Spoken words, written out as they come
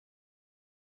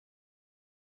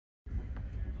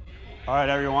All right,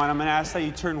 everyone, I'm going to ask that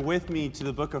you turn with me to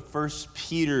the book of 1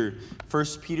 Peter. 1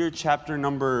 Peter chapter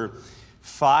number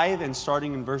 5 and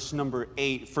starting in verse number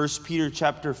 8. 1 Peter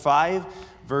chapter 5,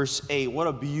 verse 8. What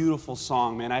a beautiful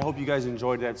song, man. I hope you guys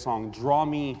enjoyed that song. Draw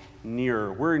me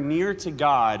nearer. We're near to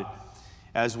God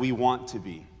as we want to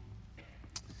be.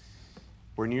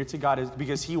 We're near to God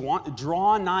because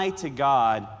draw nigh to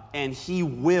God and He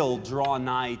will draw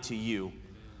nigh to you.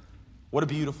 What a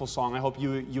beautiful song. I hope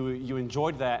you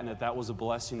enjoyed that and that was a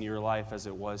blessing to your life as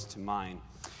it was to mine.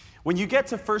 When you get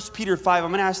to 1 Peter 5,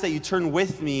 I'm going to ask that you turn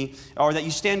with me, or that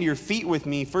you stand to your feet with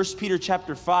me. 1 Peter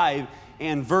chapter 5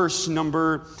 and verse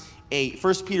number 8.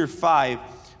 1 Peter 5,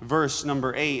 verse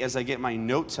number 8, as I get my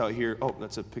notes out here. Oh,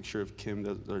 that's a picture of Kim.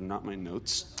 Those are not my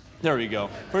notes. There we go.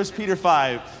 1 Peter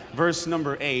 5, verse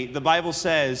number 8. The Bible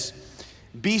says,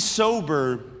 "Be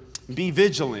sober, be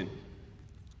vigilant.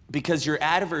 Because your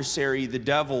adversary, the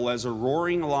devil, as a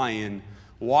roaring lion,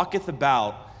 walketh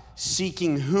about,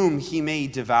 seeking whom he may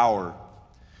devour.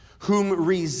 Whom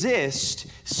resist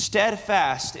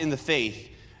steadfast in the faith,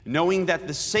 knowing that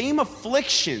the same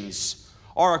afflictions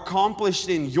are accomplished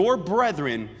in your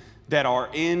brethren that are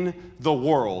in the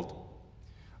world.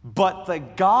 But the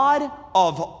God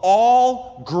of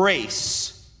all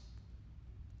grace,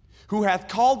 who hath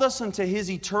called us unto his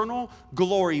eternal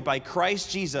glory by Christ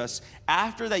Jesus,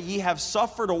 after that ye have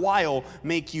suffered a while,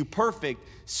 make you perfect,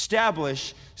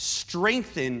 establish,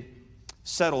 strengthen,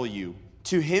 settle you.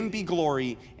 To him be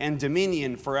glory and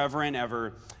dominion forever and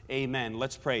ever. Amen."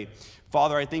 Let's pray.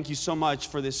 Father, I thank you so much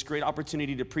for this great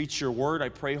opportunity to preach your word. I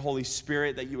pray, Holy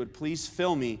Spirit, that you would please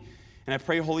fill me. And I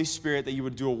pray, Holy Spirit, that you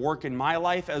would do a work in my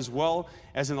life as well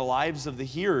as in the lives of the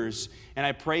hearers. And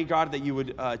I pray, God, that you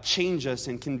would change us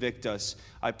and convict us.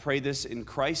 I pray this in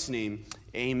Christ's name.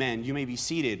 Amen. You may be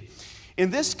seated.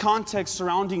 In this context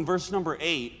surrounding verse number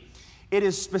 8, it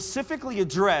is specifically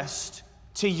addressed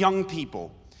to young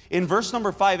people. In verse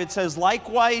number 5, it says,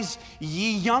 "Likewise,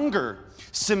 ye younger,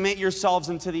 submit yourselves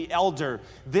unto the elder."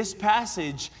 This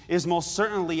passage is most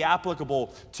certainly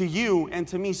applicable to you and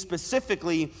to me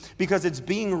specifically because it's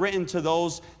being written to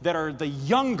those that are the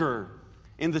younger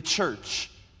in the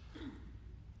church,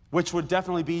 which would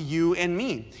definitely be you and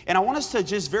me. And I want us to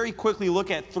just very quickly look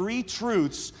at three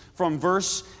truths from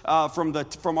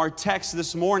our text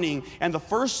this morning. And the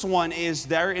first one is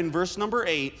there in verse number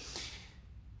 8.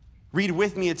 Read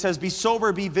with me. It says, "Be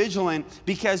sober, be vigilant,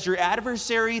 because your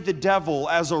adversary, the devil,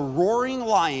 as a roaring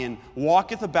lion,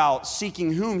 walketh about,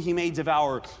 seeking whom he may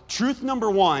devour." Truth number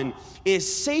one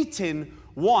is Satan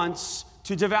wants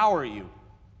to devour you.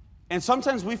 And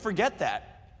sometimes we forget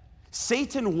that.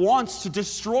 Satan wants to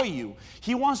destroy you.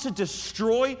 He wants to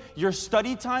destroy your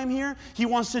study time here. He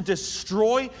wants to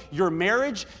destroy your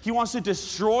marriage. He wants to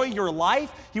destroy your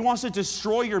life. He wants to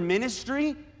destroy your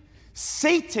ministry.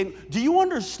 Satan, do you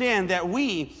understand that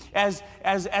we, as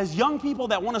young people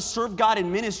that want to serve God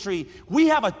in ministry, we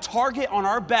have a target on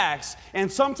our backs,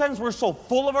 and sometimes we're so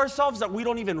full of ourselves that we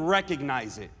don't even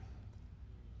recognize it.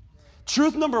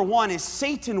 Truth number one is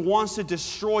Satan wants to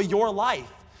destroy your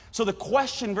life. So the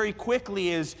question very quickly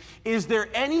is there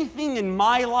anything in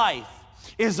my life,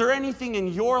 is there anything in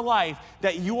your life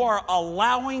that you are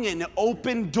allowing an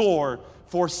open door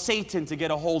for Satan to get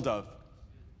a hold of?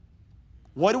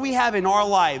 What do we have in our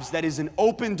lives that is an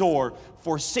open door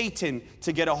for Satan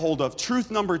to get a hold of? Truth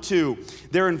number two,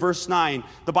 there in verse 9,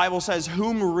 the Bible says,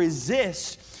 "Whom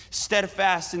resist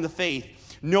steadfast in the faith,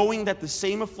 knowing that the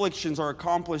same afflictions are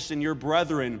accomplished in your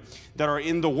brethren that are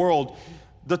in the world."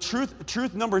 The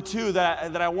truth number two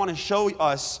that I want to show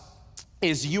us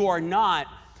is you are not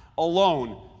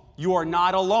alone. You are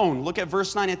not alone. Look at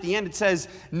verse 9 at the end. It says,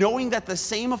 "Knowing that the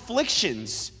same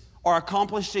afflictions are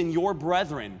accomplished in your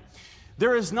brethren."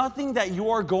 There is nothing that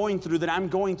you are going through, that I'm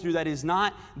going through, that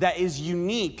is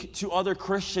unique to other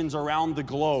Christians around the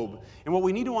globe. And what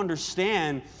we need to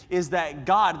understand is that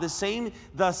God, the same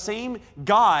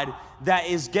God that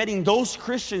is getting those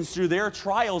Christians through their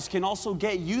trials, can also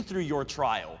get you through your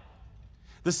trial.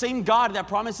 The same God that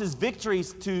promises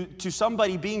victories to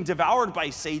somebody being devoured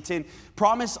by Satan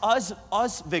promise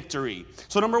us victory.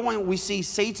 So number one, we see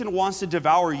Satan wants to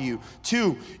devour you.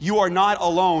 Two, you are not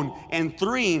alone. And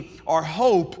three, our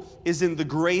hope is in the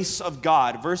grace of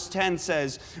God. Verse 10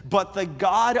 says, "But the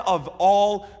God of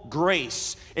all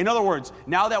grace." In other words,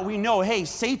 now that we know, hey,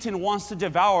 Satan wants to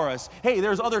devour us. Hey,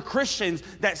 there's other Christians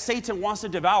that Satan wants to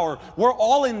devour. We're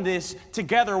all in this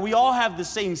together. We all have the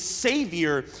same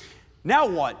Savior. Now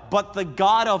what? "But the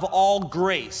God of all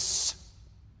grace,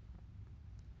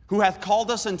 who hath called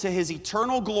us unto his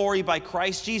eternal glory by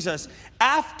Christ Jesus,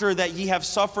 after that ye have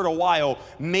suffered a while,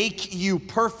 make you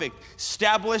perfect,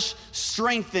 establish,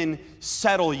 strengthen,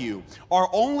 settle you. Our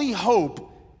only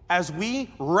hope, as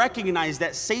we recognize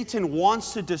that Satan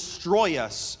wants to destroy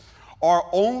us, our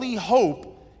only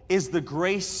hope is the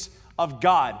grace of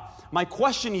God. My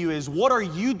question to you is, what are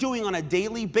you doing on a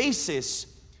daily basis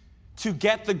to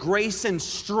get the grace and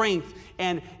strength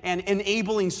and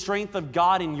enabling strength of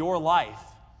God in your life?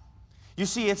 You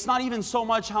see, it's not even so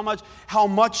much how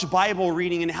much Bible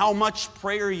reading and how much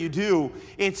prayer you do.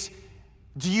 It's,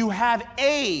 do you have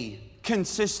a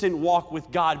consistent walk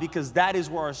with God? Because that is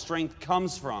where our strength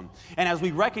comes from. And as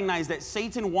we recognize that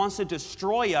Satan wants to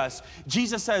destroy us,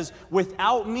 Jesus says,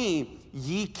 without me,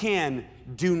 ye can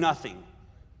do nothing.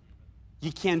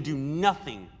 Ye can do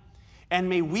nothing. And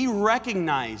may we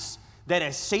recognize that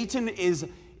as Satan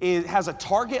has a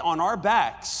target on our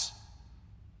backs,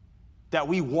 that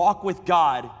we walk with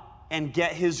God and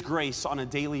get his grace on a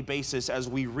daily basis as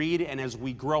we read and as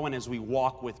we grow and as we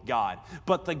walk with God.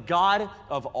 But the God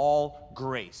of all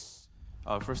grace.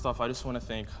 First off, I just want to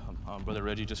thank Brother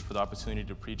Reggie just for the opportunity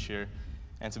to preach here.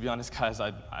 And to be honest, guys,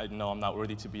 I know I'm not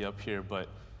worthy to be up here, but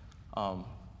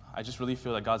I just really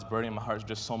feel that God's burden in my heart is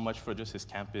just so much for just his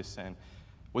campus. And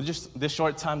with just this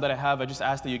short time that I have, I just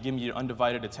ask that you give me your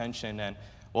undivided attention. And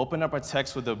we'll open up our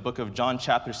text with the book of John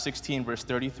chapter 16, verse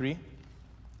 33.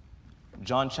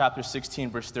 John chapter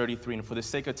 16, verse 33, and for the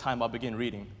sake of time, I'll begin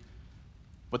reading.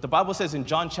 But the Bible says in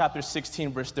John chapter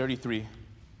 16, verse 33,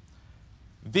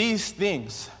 these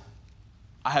things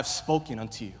I have spoken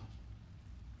unto you,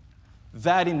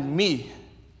 that in me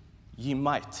ye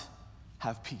might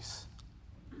have peace.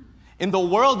 In the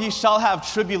world ye shall have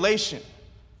tribulation,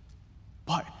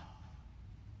 but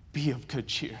be of good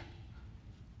cheer,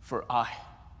 for I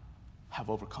have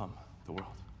overcome the world.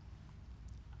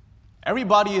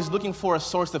 Everybody is looking for a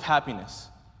source of happiness.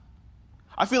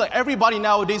 I feel like everybody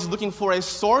nowadays is looking for a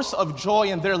source of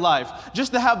joy in their life,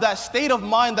 just to have that state of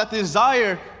mind, that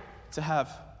desire to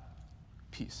have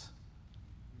peace.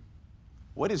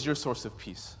 What is your source of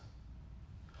peace?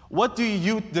 What do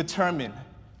you determine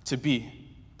to be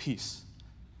peace?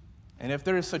 And if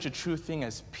there is such a true thing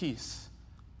as peace,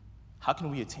 how can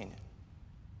we attain it?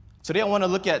 Today I want to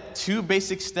look at two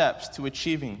basic steps to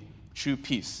achieving true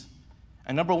peace.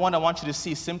 And number one I want you to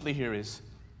see simply here is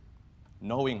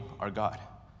knowing our God.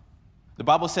 The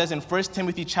Bible says in 1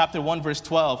 Timothy chapter 1, verse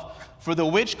 12, for the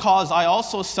which cause I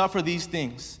also suffer these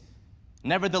things.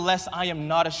 Nevertheless, I am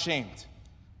not ashamed.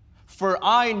 For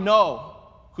I know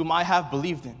whom I have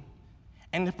believed in,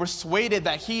 and am persuaded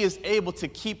that he is able to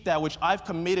keep that which I've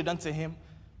committed unto him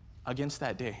against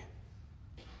that day.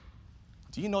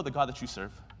 Do you know the God that you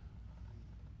serve?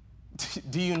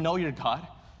 Do you know your God?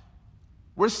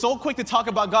 We're so quick to talk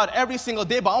about God every single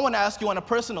day, but I want to ask you on a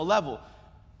personal level,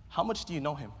 how much do you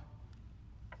know him?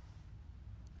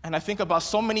 And I think about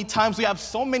so many times we have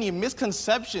so many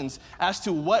misconceptions as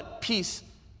to what peace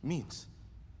means.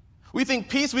 We think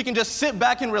peace, we can just sit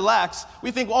back and relax.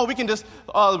 We think, oh, we can just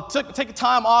take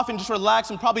time off and just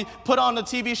relax and probably put on a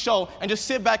TV show and just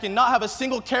sit back and not have a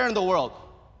single care in the world.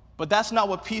 But that's not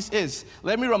what peace is.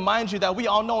 Let me remind you that we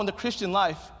all know in the Christian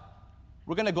life,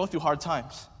 we're going to go through hard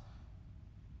times.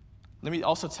 Let me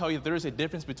also tell you there is a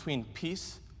difference between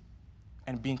peace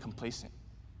and being complacent.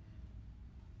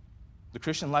 The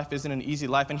Christian life isn't an easy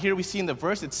life. And here we see in the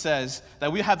verse it says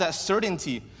that we have that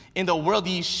certainty. In the world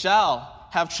ye shall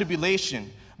have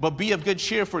tribulation, but be of good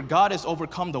cheer, for God has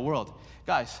overcome the world.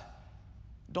 Guys,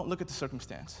 don't look at the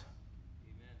circumstance.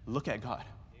 Amen. Look at God.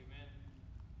 Amen.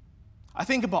 I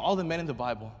think about all the men in the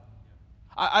Bible.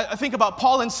 I think about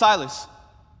Paul and Silas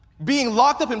being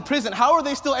locked up in prison. How are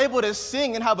they still able to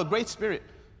sing and have a great spirit?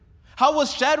 How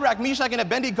was Shadrach, Meshach, and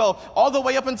Abednego all the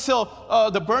way up until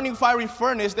the burning fiery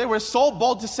furnace? They were so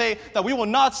bold to say that we will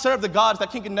not serve the gods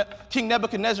that King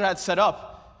Nebuchadnezzar had set up.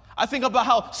 I think about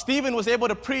how Stephen was able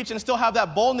to preach and still have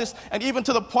that boldness, and even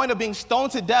to the point of being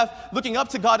stoned to death, looking up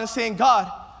to God and saying,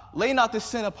 God, lay not this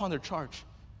sin upon their charge.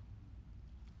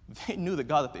 They knew the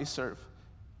God that they serve.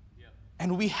 Yep.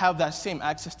 And we have that same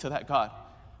access to that God.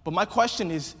 But my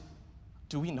question is,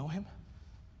 do we know him?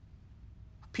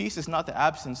 Peace is not the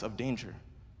absence of danger,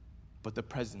 but the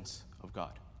presence of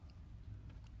God.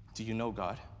 Do you know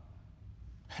God?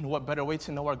 And what better way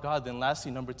to know our God than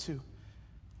lastly, number two,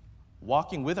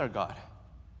 walking with our God.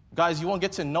 Guys, you won't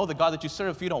get to know the God that you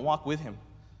serve if you don't walk with him.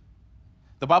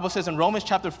 The Bible says in Romans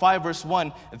chapter 5, verse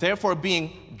 1, therefore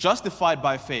being justified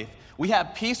by faith, we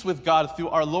have peace with God through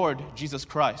our Lord Jesus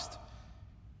Christ.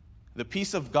 The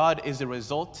peace of God is a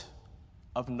result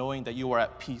of knowing that you are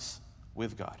at peace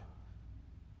with God.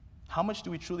 How much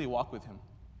do we truly walk with him?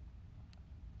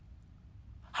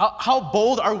 How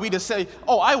bold are we to say,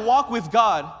 oh, I walk with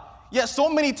God? Yet so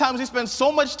many times we spend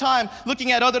so much time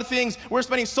looking at other things. We're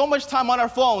spending so much time on our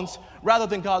phones rather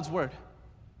than God's word.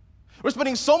 We're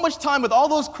spending so much time with all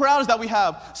those crowds that we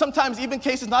have, sometimes even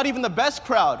cases not even the best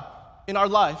crowd in our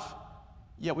life,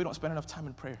 yet we don't spend enough time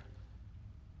in prayer.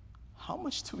 How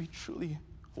much do we truly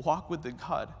walk with the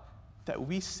God that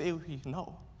we say we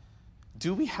know?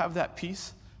 Do we have that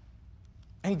peace?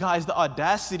 And guys, the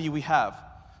audacity we have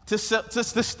to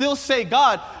still say,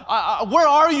 God, where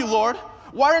are you, Lord?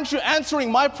 Why aren't you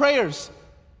answering my prayers?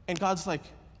 And God's like,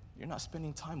 you're not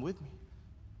spending time with me.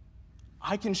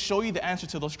 I can show you the answer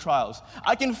to those trials.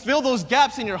 I can fill those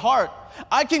gaps in your heart.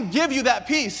 I can give you that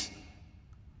peace.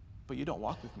 But you don't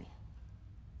walk with me.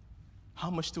 How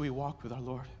much do we walk with our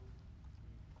Lord?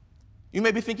 You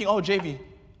may be thinking, oh, JV,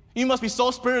 you must be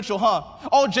so spiritual, huh?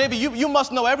 Oh, JV, you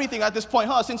must know everything at this point,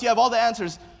 huh? Since you have all the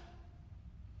answers.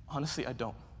 Honestly, I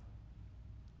don't.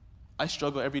 I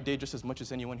struggle every day just as much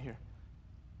as anyone here.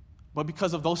 But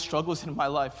because of those struggles in my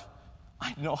life,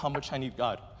 I know how much I need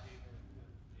God.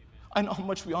 I know how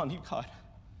much we all need God.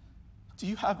 Do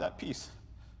you have that peace?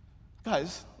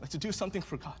 Guys, let's do something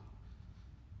for God.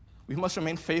 We must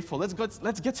remain faithful. Let's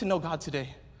get to know God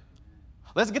today.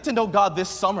 Let's get to know God this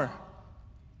summer.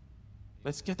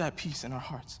 Let's get that peace in our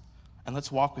hearts, and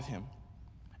let's walk with Him.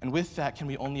 And with that, can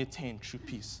we only attain true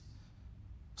peace?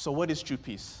 So what is true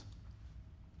peace?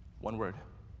 One word: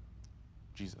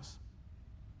 Jesus.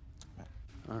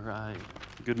 All right.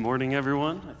 Good morning,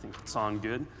 everyone. I think it's on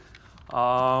good.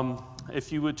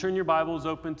 If you would turn your Bibles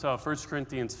open to 1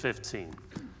 Corinthians 15.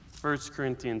 1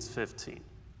 Corinthians 15.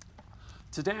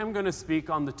 Today I'm going to speak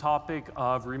on the topic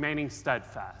of remaining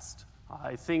steadfast.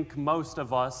 I think most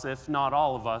of us, if not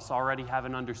all of us, already have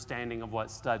an understanding of what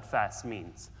steadfast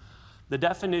means. The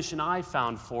definition I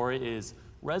found for it is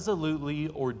resolutely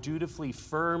or dutifully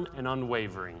firm and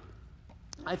unwavering.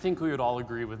 I think we would all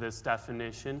agree with this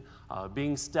definition.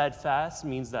 Being steadfast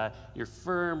means that you're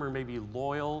firm or maybe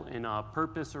loyal in a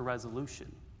purpose or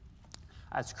resolution.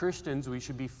 As Christians, we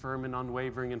should be firm and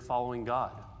unwavering in following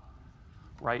God.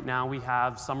 Right now, we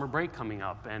have summer break coming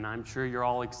up, and I'm sure you're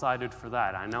all excited for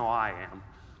that. I know I am.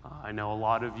 I know a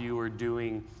lot of you are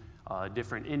doing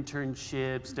different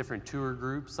internships, different tour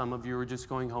groups. Some of you are just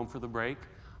going home for the break.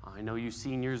 I know you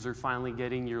seniors are finally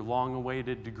getting your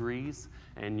long-awaited degrees,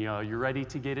 and you're ready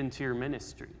to get into your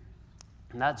ministry.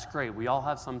 And that's great. We all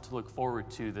have something to look forward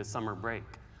to this summer break.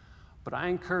 But I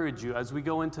encourage you, as we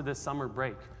go into this summer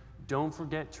break, don't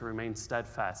forget to remain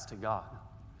steadfast to God.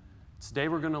 Today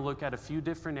we're going to look at a few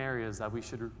different areas that we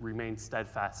should remain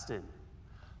steadfast in.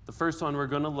 The first one we're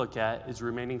going to look at is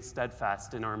remaining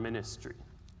steadfast in our ministry.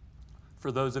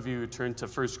 For those of you who turn to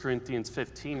 1 Corinthians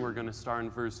 15, we're going to start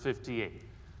in verse 58.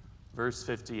 Verse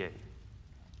 58.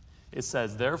 It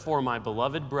says, "Therefore, my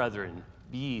beloved brethren,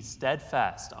 be ye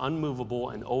steadfast, unmovable,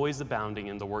 and always abounding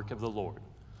in the work of the Lord.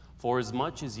 For as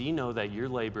much as ye know that your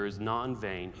labor is not in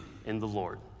vain in the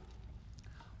Lord."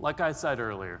 Like I said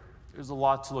earlier, there's a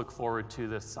lot to look forward to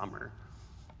this summer.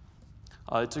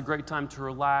 It's a great time to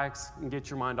relax and get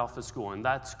your mind off of school, and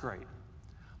that's great.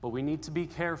 But we need to be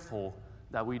careful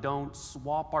that we don't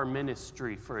swap our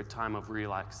ministry for a time of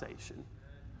relaxation.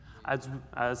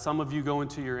 As some of you go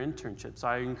into your internships,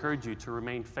 I encourage you to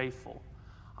remain faithful.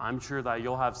 I'm sure that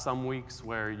you'll have some weeks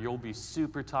where you'll be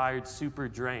super tired, super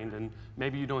drained, and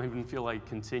maybe you don't even feel like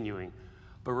continuing.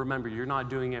 But remember, you're not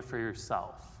doing it for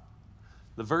yourself.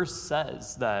 The verse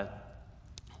says that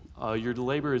your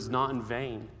labor is not in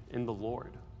vain in the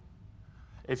Lord.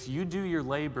 If you do your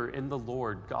labor in the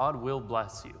Lord, God will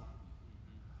bless you.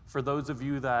 For those of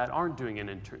you that aren't doing an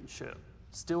internship,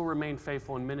 still remain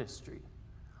faithful in ministry.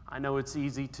 I know it's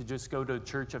easy to just go to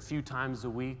church a few times a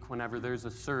week whenever there's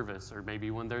a service or maybe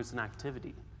when there's an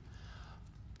activity.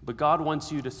 But God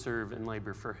wants you to serve and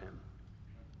labor for Him.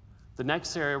 The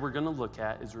next area we're going to look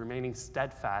at is remaining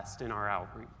steadfast in our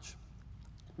outreach.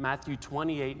 Matthew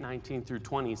 28:19 through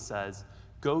 20 says,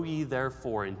 "Go ye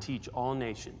therefore and teach all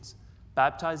nations,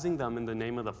 baptizing them in the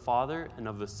name of the Father and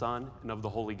of the Son and of the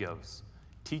Holy Ghost,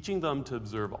 teaching them to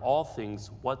observe all things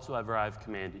whatsoever I have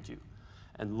commanded you.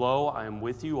 And lo, I am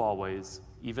with you always,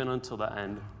 even until the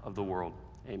end of the world.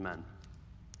 Amen."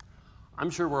 I'm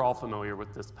sure we're all familiar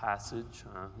with this passage.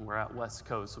 We're at West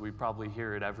Coast, so we probably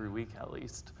hear it every week at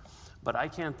least. But I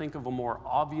can't think of a more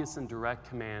obvious and direct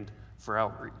command for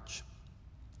outreach.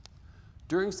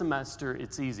 During semester,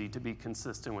 it's easy to be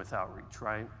consistent with outreach,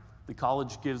 right? The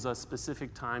college gives us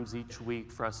specific times each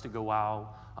week for us to go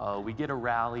out. We get a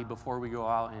rally before we go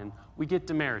out, and we get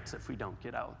demerits if we don't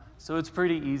get out. So it's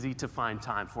pretty easy to find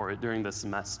time for it during the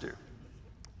semester.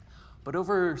 But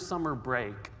over summer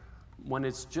break, when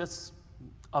it's just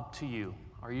up to you.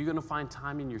 Are you going to find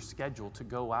time in your schedule to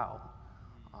go out?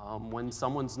 When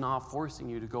someone's not forcing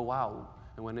you to go out,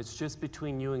 and when it's just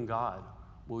between you and God,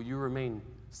 will you remain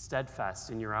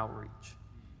steadfast in your outreach?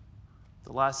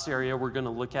 The last area we're going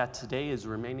to look at today is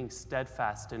remaining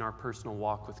steadfast in our personal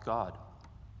walk with God.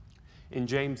 In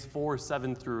James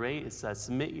 4:7-8, it says,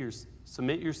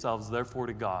 Submit yourselves therefore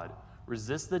to God.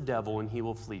 Resist the devil, and he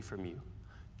will flee from you.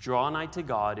 Draw nigh to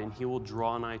God, and he will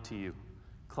draw nigh to you.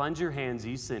 Cleanse your hands,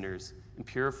 ye sinners, and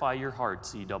purify your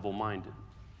hearts, ye double-minded.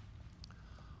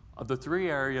 Of the three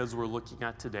areas we're looking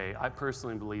at today, I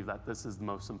personally believe that this is the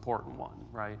most important one,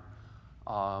 right?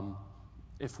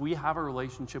 If we have a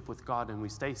relationship with God and we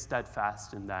stay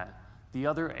steadfast in that, the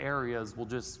other areas will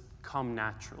just come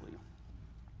naturally.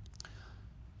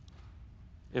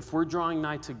 If we're drawing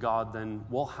nigh to God, then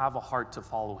we'll have a heart to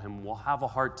follow him. We'll have a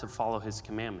heart to follow his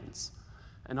commandments.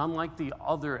 And unlike the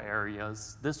other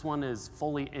areas, this one is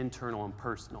fully internal and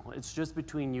personal. It's just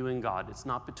between you and God. It's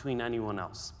not between anyone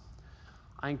else.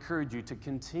 I encourage you to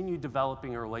continue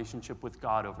developing a relationship with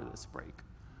God over this break.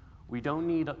 We don't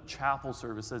need chapel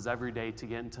services every day to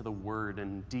get into the Word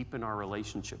and deepen our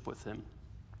relationship with him.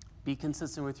 Be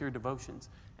consistent with your devotions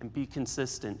and be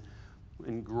consistent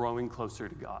in growing closer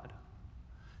to God.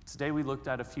 Today we looked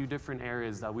at a few different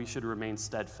areas that we should remain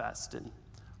steadfast in.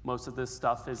 Most of this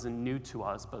stuff isn't new to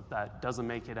us, but that doesn't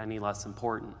make it any less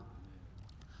important.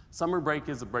 Summer break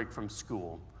is a break from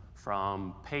school,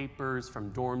 from papers, from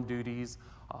dorm duties,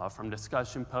 from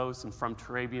discussion posts, and from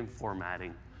Turabian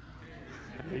formatting.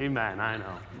 Amen, I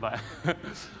know.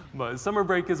 But summer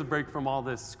break is a break from all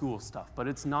this school stuff, but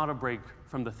it's not a break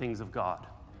from the things of God.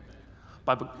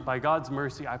 By God's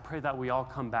mercy, I pray that we all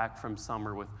come back from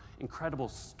summer with incredible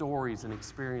stories and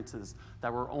experiences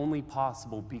that were only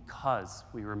possible because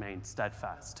we remained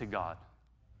steadfast to God.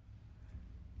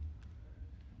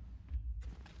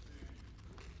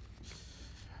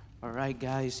 All right,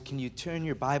 guys, can you turn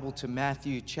your Bible to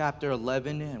Matthew chapter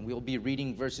 11, and we'll be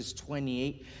reading verses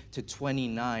 28 to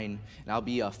 29, and I'll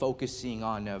be focusing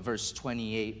on verse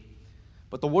 28.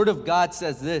 But the Word of God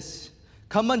says this,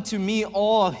 Come unto me,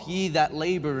 all ye that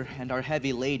labor and are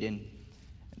heavy laden,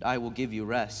 and I will give you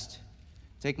rest.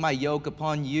 Take my yoke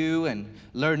upon you and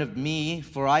learn of me,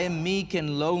 for I am meek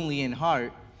and lowly in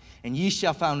heart, and ye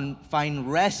shall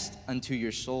find rest unto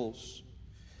your souls.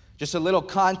 Just a little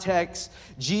context,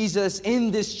 Jesus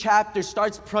in this chapter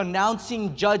starts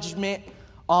pronouncing judgment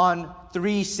on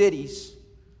three cities,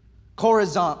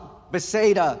 Chorazin,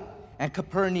 Bethsaida, and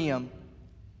Capernaum.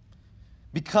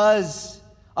 Because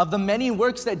of the many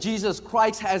works that Jesus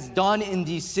Christ has done in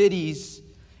these cities,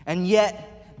 and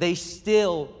yet they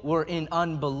still were in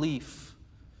unbelief.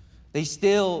 They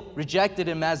still rejected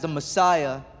him as the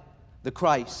Messiah, the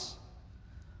Christ.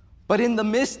 But in the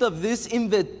midst of this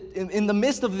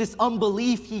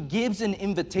unbelief, he gives an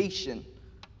invitation.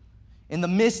 In the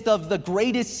midst of the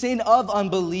greatest sin of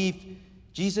unbelief,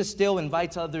 Jesus still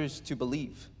invites others to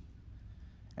believe.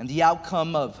 And the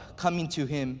outcome of coming to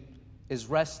him is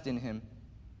rest in him.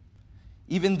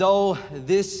 Even though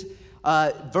this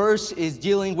verse is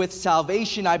dealing with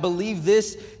salvation, I believe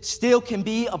this still can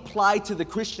be applied to the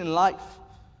Christian life.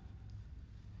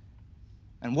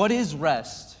 And what is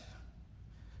rest?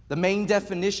 The main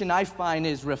definition I find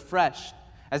is refreshed,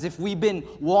 as if we've been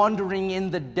wandering in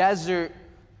the desert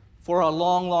for a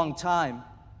long, long time.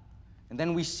 And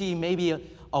then we see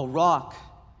maybe a rock,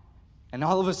 and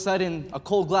all of a sudden a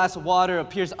cold glass of water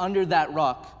appears under that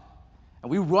rock.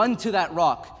 And we run to that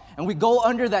rock. And we go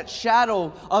under that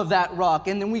shadow of that rock,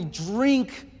 and then we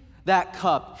drink that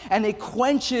cup, and it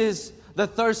quenches the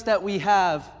thirst that we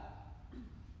have.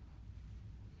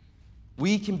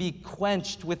 We can be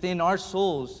quenched within our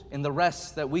souls in the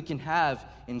rest that we can have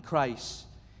in Christ.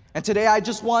 And today I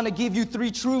just want to give you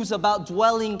three truths about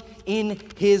dwelling in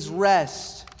his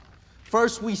rest.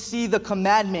 First, we see the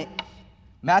commandment.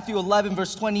 Matthew 11,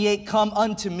 verse 28, Come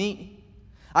unto me.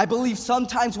 I believe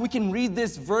sometimes we can read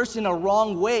this verse in a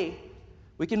wrong way.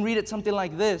 We can read it something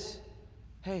like this.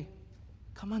 Hey,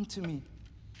 come unto me.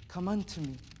 Come unto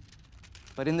me.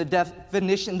 But in the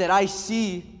definition that I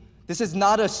see, this is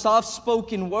not a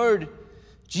soft-spoken word.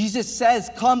 Jesus says,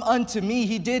 come unto me.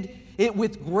 He did it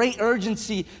with great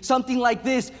urgency. Something like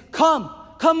this. Come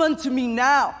unto me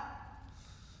now.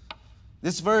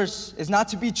 This verse is not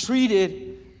to be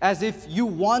treated as if you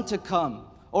want to come,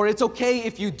 or it's okay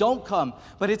if you don't come,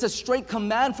 but it's a straight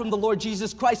command from the Lord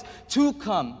Jesus Christ to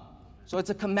come. So it's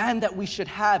a command that we should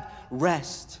have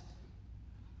rest.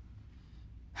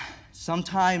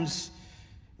 Sometimes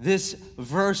this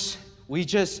verse, we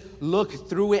just look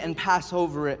through it and pass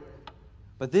over it.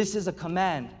 But this is a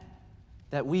command.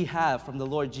 that we have from the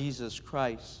Lord Jesus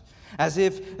Christ. As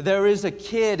if there is a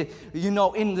kid,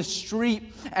 in the street,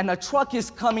 and a truck is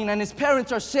coming, and his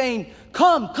parents are saying,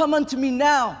 come unto me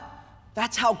now.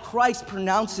 That's how Christ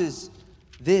pronounces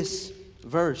this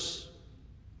verse.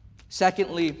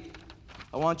 Secondly,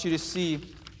 I want you to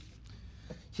see,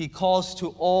 he calls to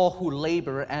all who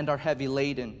labor and are heavy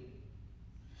laden.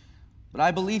 But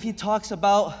I believe he talks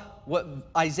about what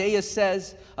Isaiah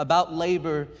says about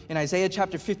labor in Isaiah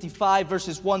chapter 55,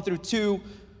 verses 1 through 2.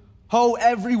 Ho,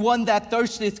 everyone that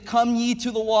thirsteth, come ye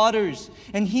to the waters,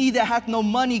 and he that hath no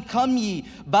money, come ye,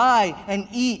 buy and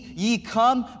eat. Ye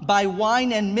come, buy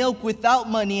wine and milk without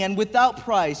money and without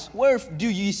price. Wherefore do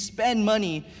ye spend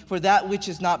money for that which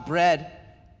is not bread,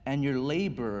 and your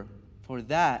labor for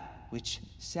that which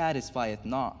satisfieth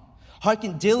not?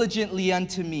 Hearken diligently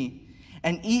unto me,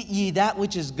 and eat ye that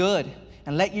which is good,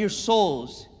 and let your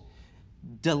souls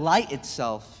delight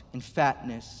itself in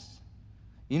fatness.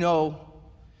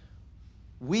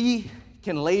 We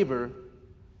can labor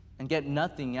and get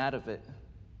nothing out of it.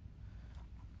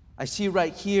 I see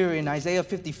right here in Isaiah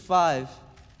 55,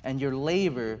 and your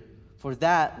labor for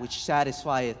that which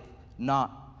satisfieth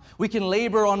not. We can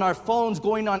labor on our phones,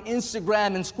 going on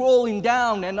Instagram and scrolling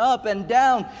down and up and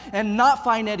down and not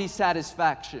find any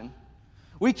satisfaction.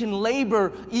 We can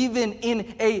labor even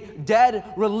in a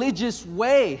dead religious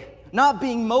way, not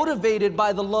being motivated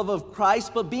by the love of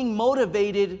Christ, but being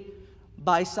motivated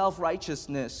by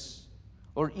self-righteousness,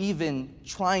 or even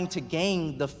trying to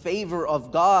gain the favor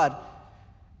of God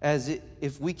as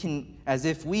if we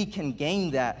can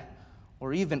gain that,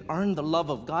 or even earn the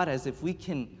love of God as if we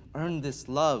can earn this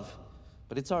love,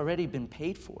 but it's already been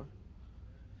paid for.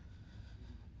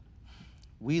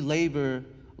 We labor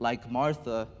like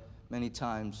Martha many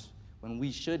times when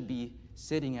we should be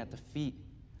sitting at the feet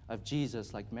of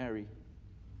Jesus like Mary.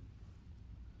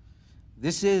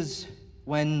 This is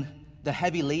when the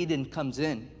heavy laden comes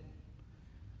in.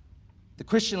 The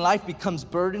Christian life becomes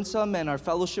burdensome, and our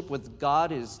fellowship with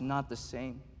God is not the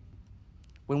same.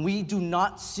 When we do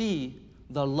not see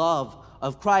the love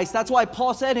of Christ. That's why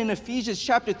Paul said in Ephesians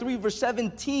chapter 3, verse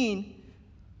 17,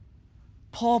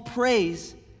 Paul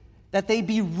prays that they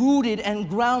be rooted and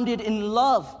grounded in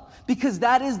love, because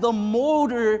that is the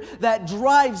motor that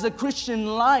drives the Christian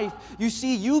life. You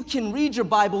see, you can read your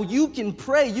Bible, you can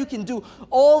pray, you can do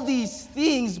all these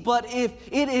things, but if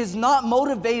it is not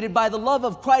motivated by the love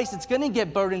of Christ, it's going to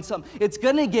get burdensome, it's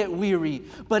going to get weary,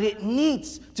 but it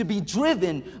needs to be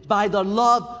driven by the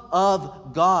love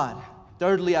of God.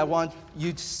 Thirdly, I want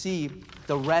you to see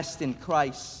the rest in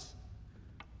Christ.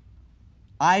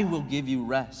 I will give you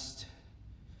rest.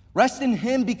 Rest in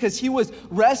Him, because He was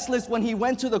restless when He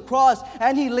went to the cross,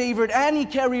 and He labored and He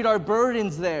carried our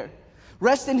burdens there.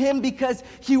 Rest in Him because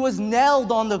He was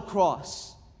nailed on the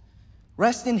cross.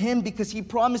 Rest in Him because He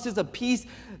promises a peace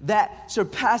that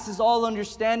surpasses all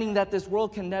understanding that this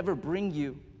world can never bring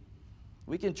you.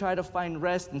 We can try to find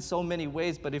rest in so many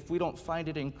ways, but if we don't find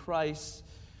it in Christ,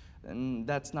 then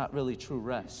that's not really true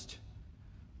rest.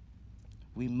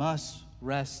 We must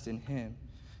rest in Him.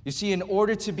 You see, in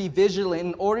order to be vigilant,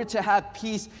 in order to have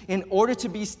peace, in order to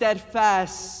be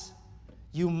steadfast,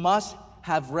 you must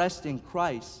have rest in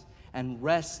Christ and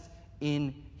rest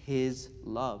in His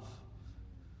love.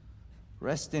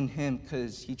 Rest in Him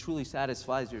because He truly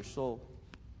satisfies your soul.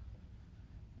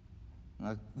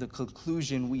 The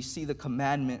conclusion, we see the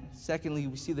commandment. Secondly,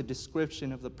 we see the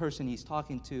description of the person He's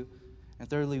talking to. And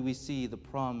thirdly, we see the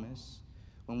promise.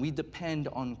 When we depend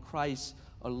on Christ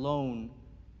alone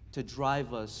to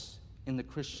drive us in the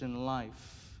Christian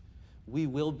life, we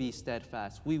will be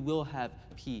steadfast, we will have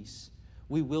peace,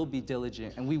 we will be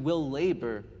diligent, and we will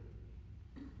labor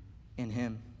in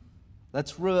Him.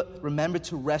 Let's remember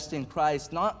to rest in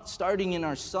Christ, not starting in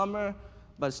our summer,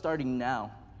 but starting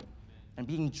now, and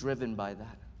being driven by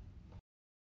that.